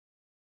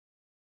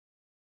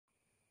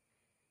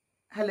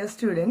Hello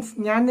students,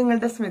 ഞാൻ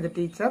നിങ്ങളുടെ Smitha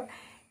teacher.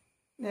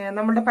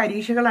 നമ്മുടെ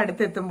പരീക്ഷകൾ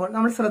അടുത്തെത്തുമ്പോൾ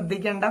നമ്മൾ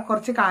ശ്രദ്ധിക്കേണ്ട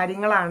കുറച്ച്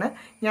കാര്യങ്ങളാണ്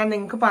ഞാൻ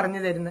നിങ്ങൾക്ക് പറഞ്ഞു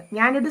തരുന്നത്.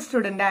 ഞാനൊരു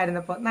സ്റ്റുഡന്റ്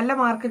ആയിരുന്നപ്പോൾ നല്ല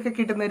മാർക്കൊക്കെ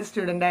കിട്ടുന്ന ഒരു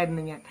സ്റ്റുഡന്റ്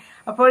ആയിരുന്നു ഞാൻ.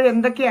 അപ്പോൾ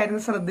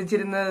എന്തൊക്കെയായിരുന്നു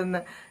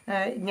ശ്രദ്ധിച്ചിരുന്നതെന്ന്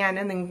ഞാൻ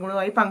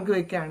നിങ്ങളുമായി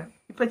പങ്കുവെക്കുകയാണ്.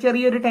 ഇപ്പൊ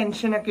ചെറിയൊരു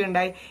ടെൻഷനൊക്കെ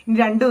ഉണ്ടായി, ഇനി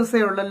 2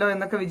 ദിവസമേ ഉള്ളല്ലോ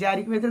എന്നൊക്കെ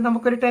വിചാരിക്കുമ്പോൾ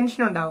നമുക്കൊരു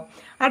ടെൻഷൻ ഉണ്ടാവും.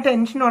 ആ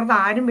ടെൻഷൻ ഓർത്ത്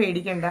ആരും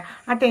പേടിക്കണ്ട.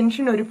 ആ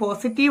ടെൻഷൻ ഒരു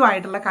പോസിറ്റീവ്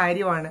ആയിട്ടുള്ള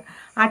കാര്യമാണ്.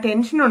 ആ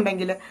ടെൻഷൻ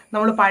ഉണ്ടെങ്കിൽ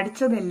നമ്മൾ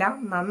പഠിച്ചതെല്ലാം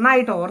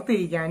നന്നായിട്ട്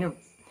ഓർത്തിരിക്കാനും,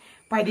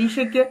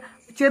 പരീക്ഷയ്ക്ക്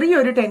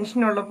ചെറിയൊരു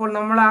ടെൻഷൻ ഉള്ളപ്പോൾ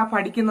നമ്മൾ ആ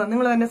പഠിക്കുന്നത്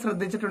നിങ്ങൾ തന്നെ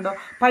ശ്രദ്ധിച്ചിട്ടുണ്ടോ?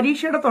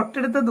 പരീക്ഷയുടെ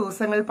തൊട്ടടുത്ത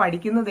ദിവസങ്ങൾ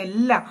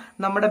പഠിക്കുന്നതെല്ലാം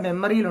നമ്മുടെ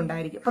മെമ്മറിയിൽ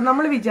ഉണ്ടായിരിക്കും. അപ്പൊ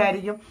നമ്മൾ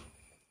വിചാരിക്കും,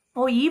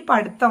 ഓ ഈ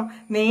പഠിത്തം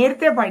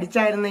നേരത്തെ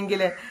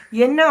പഠിച്ചായിരുന്നെങ്കിൽ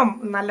എന്നാ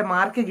നല്ല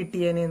മാർക്ക്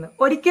കിട്ടിയേനെന്ന്.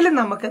 ഒരിക്കലും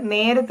നമുക്ക്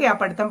നേരത്തെ ആ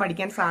പഠിത്തം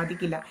പഠിക്കാൻ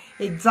സാധിക്കില്ല.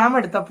 എക്സാം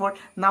എടുത്തപ്പോൾ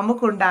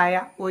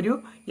നമുക്കുണ്ടായ ഒരു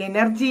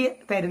എനർജി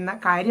തരുന്ന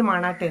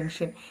കാര്യമാണ് ആ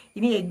ടെൻഷൻ.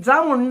 ഇനി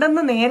എക്സാം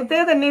ഉണ്ടെന്ന് നേരത്തെ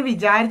തന്നെ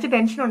വിചാരിച്ച്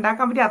ടെൻഷൻ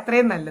ഉണ്ടാക്കാൻ പറ്റിയ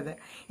അത്രയും നല്ലത്.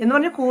 എന്ന്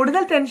പറഞ്ഞാൽ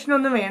കൂടുതൽ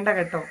ടെൻഷനൊന്നും വേണ്ട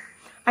കേട്ടോ.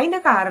 അതിന്റെ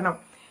കാരണം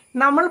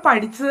നമ്മൾ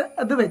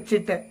പഠിച്ചത്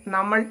വെച്ചിട്ട്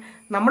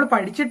നമ്മൾ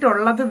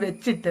പഠിച്ചിട്ടുള്ളത്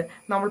വെച്ചിട്ട്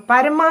നമ്മൾ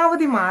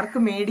പരമാവധി മാർക്ക്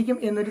മേടിക്കും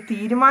എന്നൊരു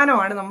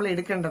തീരുമാനമാണ് നമ്മൾ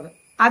എടുക്കേണ്ടത്.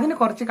 അതിന്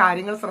കുറച്ച്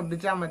കാര്യങ്ങൾ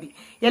ശ്രദ്ധിച്ചാൽ മതി.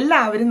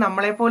 എല്ലാവരും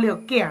നമ്മളെ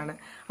പോലെയൊക്കെയാണ്.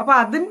 അപ്പൊ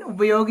അതിന്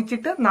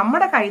ഉപയോഗിച്ചിട്ട്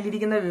നമ്മുടെ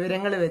കയ്യിലിരിക്കുന്ന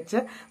വിവരങ്ങൾ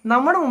വെച്ച്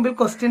നമ്മുടെ മുമ്പിൽ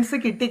ക്വസ്റ്റ്യൻസ്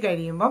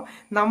കിട്ടിക്കഴിയുമ്പം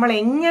നമ്മൾ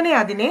എങ്ങനെ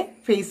അതിനെ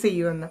ഫേസ്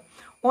ചെയ്യുമെന്ന്.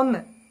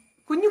 ഒന്ന്,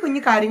 കുഞ്ഞു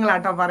കുഞ്ഞു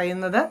കാര്യങ്ങളാട്ടോ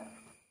പറയുന്നത്.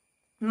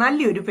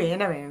 നല്ലൊരു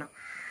പേന വേണം.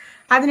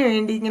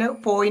 അതിനുവേണ്ടി ഇങ്ങനെ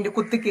പോയിന്റ്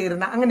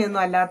കുത്തിക്കീറുന്ന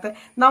അങ്ങനെയൊന്നും അല്ലാത്ത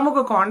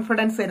നമുക്ക്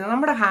കോൺഫിഡൻസ് തരുന്ന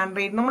നമ്മുടെ ഹാൻഡ്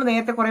റൈറ്റ്, നമ്മൾ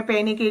നേരത്തെ കുറെ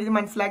പേനയൊക്കെ എഴുതി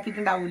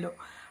മനസ്സിലാക്കിയിട്ടുണ്ടാവുമല്ലോ.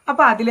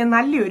 അപ്പൊ അതിലെ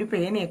നല്ലൊരു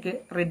പേനയൊക്കെ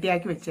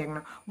റെഡിയാക്കി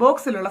വെച്ചേക്കണം.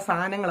 ബോക്സിലുള്ള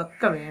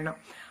സാധനങ്ങളൊക്കെ വേണം.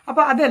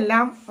 അപ്പൊ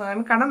അതെല്ലാം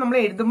കാരണം നമ്മൾ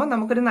എഴുതുമ്പോൾ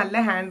നമുക്കൊരു നല്ല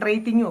ഹാൻഡ്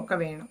റൈറ്റിങ്ങും ഒക്കെ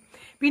വേണം.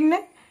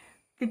 പിന്നെ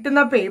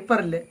കിട്ടുന്ന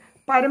പേപ്പറിൽ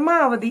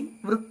പരമാവധി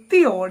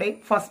വൃത്തിയോടെ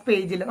ഫസ്റ്റ്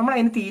പേജിൽ നമ്മൾ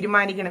അതിന്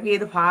തീരുമാനിക്കണം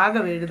ഏത്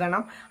ഭാഗം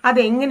എഴുതണം,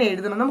 അതെങ്ങനെ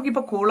എഴുതണം.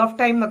 നമുക്കിപ്പോൾ കൂൾ ഓഫ്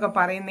ടൈം എന്നൊക്കെ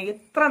പറയുന്ന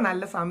എത്ര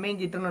നല്ല സമയം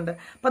കിട്ടുന്നുണ്ട്.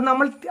 അപ്പം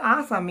നമ്മൾ ആ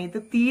സമയത്ത്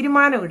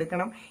തീരുമാനം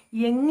എടുക്കണം,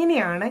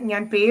 എങ്ങനെയാണ്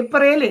ഞാൻ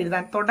പേപ്പറിൽ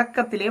എഴുതാൻ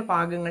തുടക്കത്തിലെ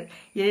ഭാഗങ്ങൾ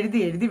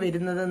എഴുതി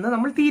വരുന്നതെന്ന്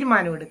നമ്മൾ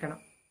തീരുമാനം എടുക്കണം.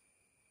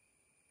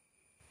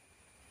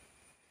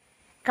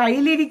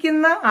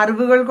 കയ്യിലിരിക്കുന്ന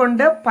അറിവുകൾ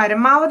കൊണ്ട്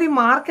പരമാവധി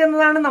മാർക്ക്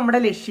എന്നതാണ്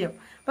നമ്മുടെ ലക്ഷ്യം.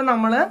 അപ്പം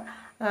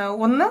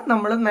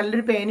നമ്മൾ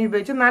നല്ലൊരു പേന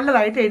ഉപയോഗിച്ച്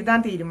നല്ലതായിട്ട് എഴുതാൻ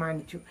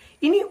തീരുമാനിച്ചു.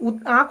 ഇനി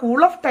ആ കൂൾ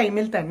ഓഫ്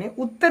ടൈമിൽ തന്നെ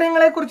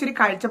ഉത്തരങ്ങളെ കുറിച്ചൊരു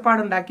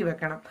കാഴ്ചപ്പാടുണ്ടാക്കി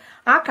വെക്കണം.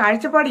 ആ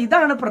കാഴ്ചപ്പാട്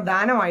ഇതാണ്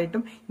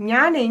പ്രധാനമായിട്ടും,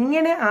 ഞാൻ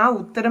എങ്ങനെ ആ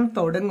ഉത്തരം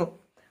തുടങ്ങും,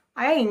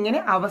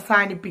 എങ്ങനെ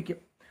അവസാനിപ്പിക്കും.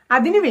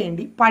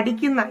 അതിനുവേണ്ടി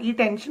പഠിക്കുന്ന ഈ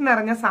ടെൻഷൻ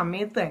നിറഞ്ഞ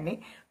സമയത്ത് തന്നെ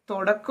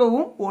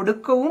തുടക്കവും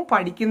ഒടുക്കവും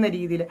പഠിക്കുന്ന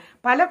രീതിയിൽ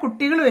പല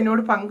കുട്ടികളും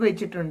എന്നോട്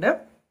പങ്കുവെച്ചിട്ടുണ്ട്.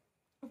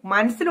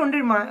 മനസ്സിലുണ്ട്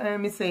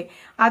മിസ്സേ,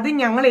 അത്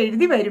ഞങ്ങൾ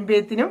എഴുതി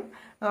വരുമ്പോഴത്തേനും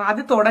അത്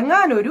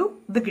തുടങ്ങാനൊരു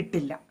ഇത്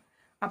കിട്ടില്ല.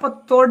 അപ്പൊ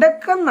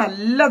തുടക്കം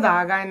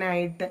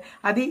നല്ലതാകാനായിട്ട്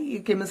അത്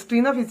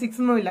കെമിസ്ട്രിന്നോ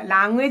ഫിസിക്സൊന്നും ഇല്ല,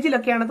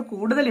 ലാംഗ്വേജിലൊക്കെയാണ് അത്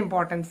കൂടുതൽ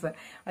ഇമ്പോർട്ടൻസ്.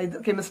 ഇത്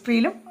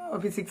കെമിസ്ട്രിയിലും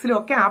ഫിസിക്സിലും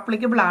ഒക്കെ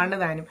ആപ്ലിക്കബിൾ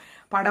ആണ് താനും.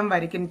 പടം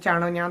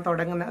വരയ്ക്കാണോ ഞാൻ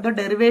തുടങ്ങുന്നത്, അതോ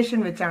ഡെറിവേഷൻ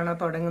വെച്ചാണോ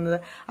തുടങ്ങുന്നത്,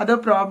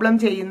 അതോ പ്രോബ്ലം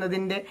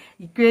ചെയ്യുന്നതിന്റെ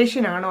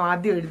ഇക്വേഷൻ ആണോ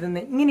ആദ്യം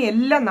എഴുതുന്നത്,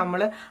 ഇങ്ങനെയെല്ലാം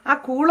നമ്മൾ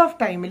ആ കൂൾ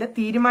ഓഫ് ടൈമിൽ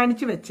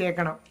തീരുമാനിച്ചു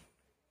വെച്ചേക്കണം.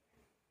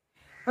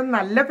 അപ്പം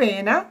നല്ല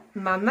പേന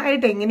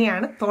നന്നായിട്ട്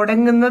എങ്ങനെയാണ്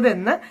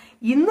തുടങ്ങുന്നതെന്ന്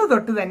ഇന്ന്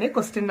തൊട്ട് തന്നെ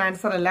ക്വസ്റ്റ്യൻ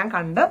ആൻസർ എല്ലാം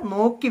കണ്ട്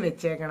നോക്കി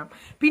വെച്ചേക്കണം.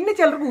 പിന്നെ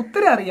ചിലർക്ക്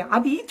ഉത്തരം അറിയാം,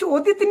 അത് ഈ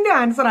ചോദ്യത്തിന്റെ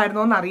ആൻസർ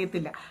ആയിരുന്നോ എന്ന്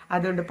അറിയത്തില്ല.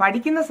 അതുകൊണ്ട്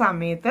പഠിക്കുന്ന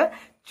സമയത്ത്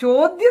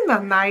ചോദ്യം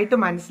നന്നായിട്ട്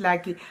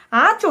മനസ്സിലാക്കി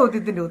ആ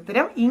ചോദ്യത്തിന്റെ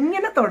ഉത്തരം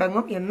ഇങ്ങനെ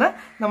തുടങ്ങും എന്ന്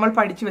നമ്മൾ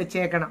പഠിച്ചു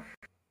വെച്ചേക്കണം.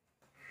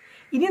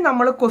 ഇനി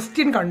നമ്മൾ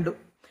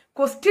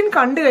ക്വസ്റ്റ്യൻ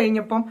കണ്ടു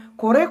കഴിഞ്ഞപ്പം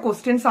കുറെ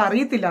ക്വസ്റ്റ്യൻസ്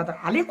അറിയത്തില്ലാത്ത,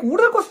 അല്ലെങ്കിൽ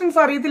കൂടുതൽ ക്വസ്റ്റ്യൻസ്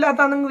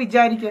അറിയത്തില്ലാത്താന്ന്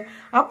വിചാരിക്കുക.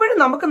 അപ്പോഴും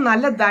നമുക്ക്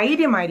നല്ല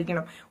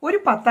ധൈര്യമായിരിക്കണം. ഒരു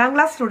 10ാം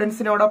ക്ലാസ്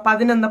സ്റ്റുഡൻസിനോടോ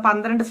 11,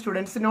 12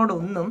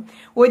 സ്റ്റുഡൻസിനോടൊന്നും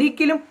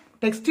ഒരിക്കലും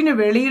ടെക്സ്റ്റിന്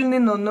വെളിയിൽ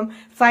നിന്നൊന്നും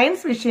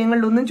സയൻസ്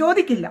വിഷയങ്ങളിലൊന്നും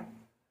ചോദിക്കില്ല.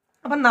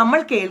 അപ്പൊ നമ്മൾ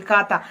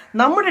കേൾക്കാത്ത,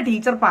 നമ്മുടെ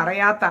ടീച്ചർ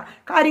പറയാത്ത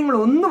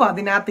കാര്യങ്ങളൊന്നും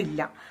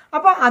അതിനകത്തില്ല.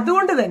 അപ്പൊ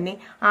അതുകൊണ്ട് തന്നെ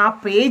ആ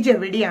പേജ്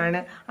എവിടെയാണ്,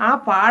 ആ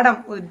പാഠം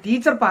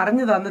ടീച്ചർ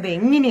പറഞ്ഞു തന്നത്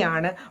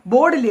എങ്ങനെയാണ്,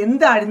 ബോർഡിൽ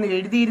എന്തായിരുന്നു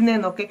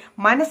എഴുതിയിരുന്നതെന്നൊക്കെ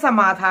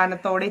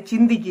മനസ്സമാധാനത്തോടെ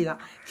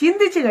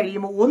ചിന്തിച്ചു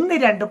കഴിയുമ്പോൾ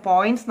 1-2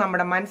 പോയിന്റ്സ്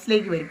നമ്മുടെ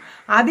മനസ്സിലേക്ക് വരും.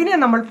 അതിനെ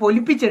നമ്മൾ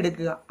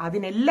പൊലിപ്പിച്ചെടുക്കുക.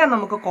 അതിനെല്ലാം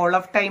നമുക്ക് കോൾ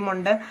ഓഫ് ടൈം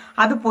ഉണ്ട്,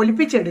 അത്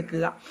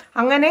പൊലിപ്പിച്ചെടുക്കുക.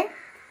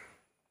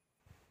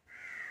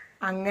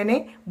 അങ്ങനെ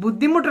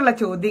ബുദ്ധിമുട്ടുള്ള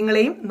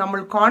ചോദ്യങ്ങളെയും നമ്മൾ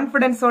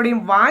കോൺഫിഡൻസോടെയും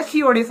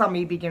വാശിയോടെയും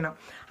സമീപിക്കണം.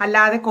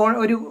 അല്ലാതെ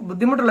ഒരു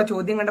ബുദ്ധിമുട്ടുള്ള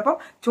ചോദ്യം കണ്ടപ്പോൾ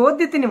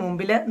ചോദ്യത്തിന്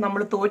മുമ്പിൽ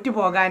നമ്മൾ തോറ്റു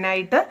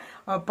പോകാനായിട്ട്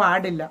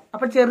പാടില്ല.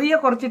 അപ്പൊ ചെറിയ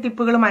കുറച്ച്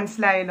ടിപ്പുകൾ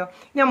മനസ്സിലായല്ലോ.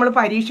 നമ്മൾ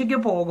പരീക്ഷയ്ക്ക്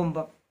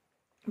പോകുമ്പോൾ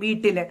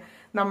വീട്ടില്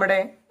നമ്മുടെ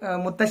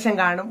മുത്തശ്ശൻ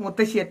കാണും,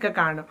 മുത്തശ്ശിയൊക്കെ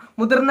കാണും,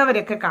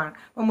 മുതിർന്നവരൊക്കെ കാണും.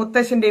 അപ്പൊ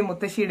മുത്തശ്ശന്റെയും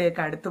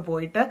മുത്തശ്ശിയുടെയൊക്കെ അടുത്ത്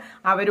പോയിട്ട്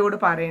അവരോട്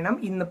പറയണം,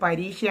 ഇന്ന്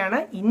പരീക്ഷയാണ്,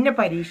 ഇന്ന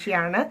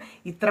പരീക്ഷയാണ്,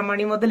 ഇത്ര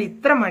മണി മുതൽ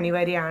ഇത്ര മണി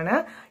വരെയാണ്,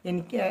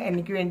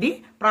 എനിക്ക് വേണ്ടി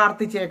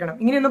പ്രാർത്ഥിച്ചേക്കണം.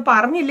 ഇങ്ങനെയൊന്നും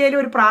പറഞ്ഞില്ലേലും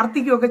ഒരു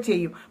പ്രാർത്ഥിക്കുകയൊക്കെ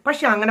ചെയ്യും.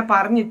 പക്ഷെ അങ്ങനെ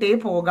പറഞ്ഞിട്ടേ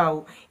പോകാവൂ.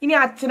 ഇനി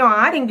അച്ഛനോ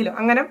ആരെങ്കിലും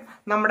അങ്ങനെ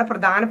നമ്മുടെ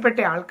പ്രധാനപ്പെട്ട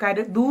ആൾക്കാർ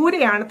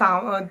ദൂരെയാണ്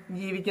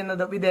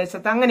ജീവിക്കുന്നത്,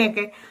 വിദേശത്ത്,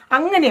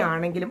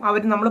 അങ്ങനെയാണെങ്കിലും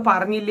അവർ നമ്മൾ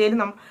പറഞ്ഞില്ലേലും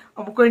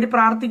നമുക്ക് വേണ്ടി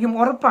പ്രാർത്ഥിക്കും,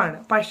 ഉറപ്പാണ്.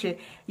 പക്ഷെ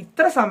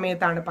ഇത്ര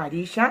സമയത്താണ്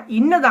പരീക്ഷ,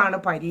 ഇന്നതാണ്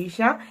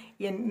പരീക്ഷ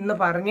എന്ന്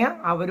പറഞ്ഞ്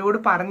അവരോട്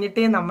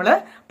പറഞ്ഞിട്ടേ നമ്മൾ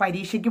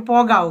പരീക്ഷയ്ക്ക്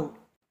പോകാവൂ.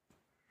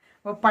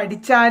 അപ്പോൾ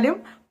പഠിച്ചാലും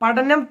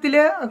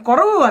പഠനത്തില്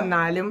കുറവ്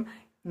വന്നാലും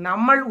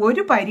നമ്മൾ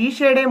ഒരു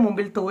പരീക്ഷയുടെ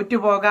മുമ്പിൽ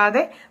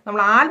തോറ്റുപോകാതെ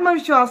നമ്മൾ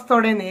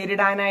ആത്മവിശ്വാസത്തോടെ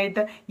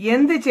നേരിടാനായിട്ട്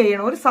എന്ത്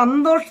ചെയ്യണം? ഒരു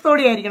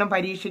സന്തോഷത്തോടെ ആയിരിക്കണം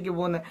പരീക്ഷയ്ക്ക്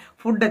പോകുന്നത്.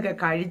 ഫുഡൊക്കെ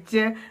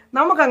കഴിച്ച്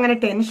നമുക്കങ്ങനെ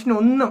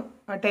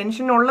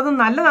ടെൻഷൻ ഉള്ളത്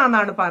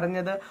നല്ലതാണെന്നാണ്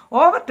പറഞ്ഞത്.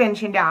 ഓവർ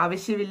ടെൻഷന്റെ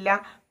ആവശ്യമില്ല.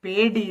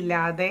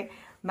 പേടിയില്ലാതെ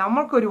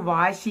നമുക്കൊരു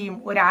വാശിയും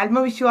ഒരു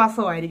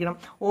ആത്മവിശ്വാസവും ആയിരിക്കണം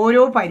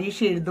ഓരോ പരീക്ഷ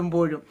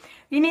എഴുതുമ്പോഴും.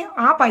 ഇനി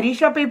ആ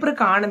പരീക്ഷാ പേപ്പർ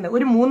കാണുന്ന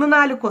ഒരു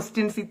 3-4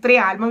 ക്വസ്റ്റ്യൻസ്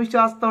ഇത്രയും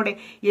ആത്മവിശ്വാസത്തോടെ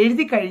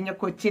എഴുതി കഴിഞ്ഞ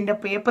കൊച്ചിന്റെ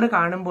പേപ്പർ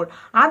കാണുമ്പോൾ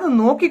അത്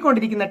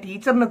നോക്കിക്കൊണ്ടിരിക്കുന്ന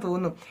ടീച്ചറിന്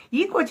തോന്നും,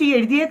 ഈ കൊച്ചി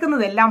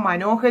എഴുതിയേക്കുന്നതെല്ലാം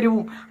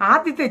മനോഹരവും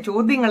ആദ്യത്തെ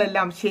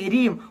ചോദ്യങ്ങളെല്ലാം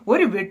ശരിയും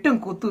ഒരു വെട്ടും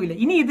കുത്തുമില്ല,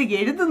 ഇനി ഇത്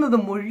എഴുതുന്നത്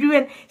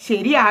മുഴുവൻ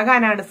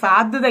ശരിയാകാനാണ്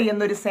സാധ്യത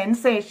എന്നൊരു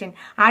സെൻസേഷൻ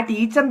ആ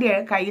ടീച്ചറിന്റെ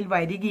കയ്യിൽ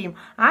വരികയും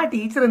ആ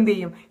ടീച്ചർ എന്ത്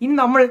ചെയ്യും, ഇനി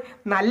നമ്മൾ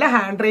നല്ല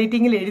ഹാൻഡ്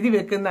റൈറ്റിംഗിൽ എഴുതി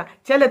വെക്കുന്ന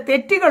ചില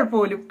തെറ്റുകൾ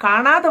പോലും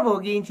കാണാതെ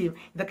പോവുകയും ചെയ്യും.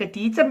 ഇതൊക്കെ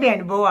ടീച്ചറിന്റെ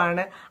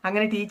അനുഭവമാണ്. അങ്ങനെ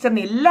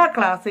ടീച്ചറിന് എല്ലാ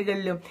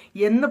ക്ലാസ്സുകളിലും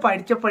എന്ന്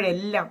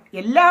പഠിച്ചപ്പോഴെല്ലാം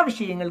എല്ലാ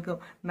വിഷയങ്ങൾക്കും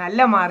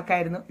നല്ല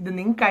മാർക്കായിരുന്നു. ഇത്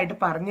നിങ്ങൾക്കായിട്ട്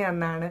പറഞ്ഞു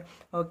തന്നാണ്.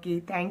 Okay,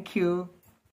 thank you.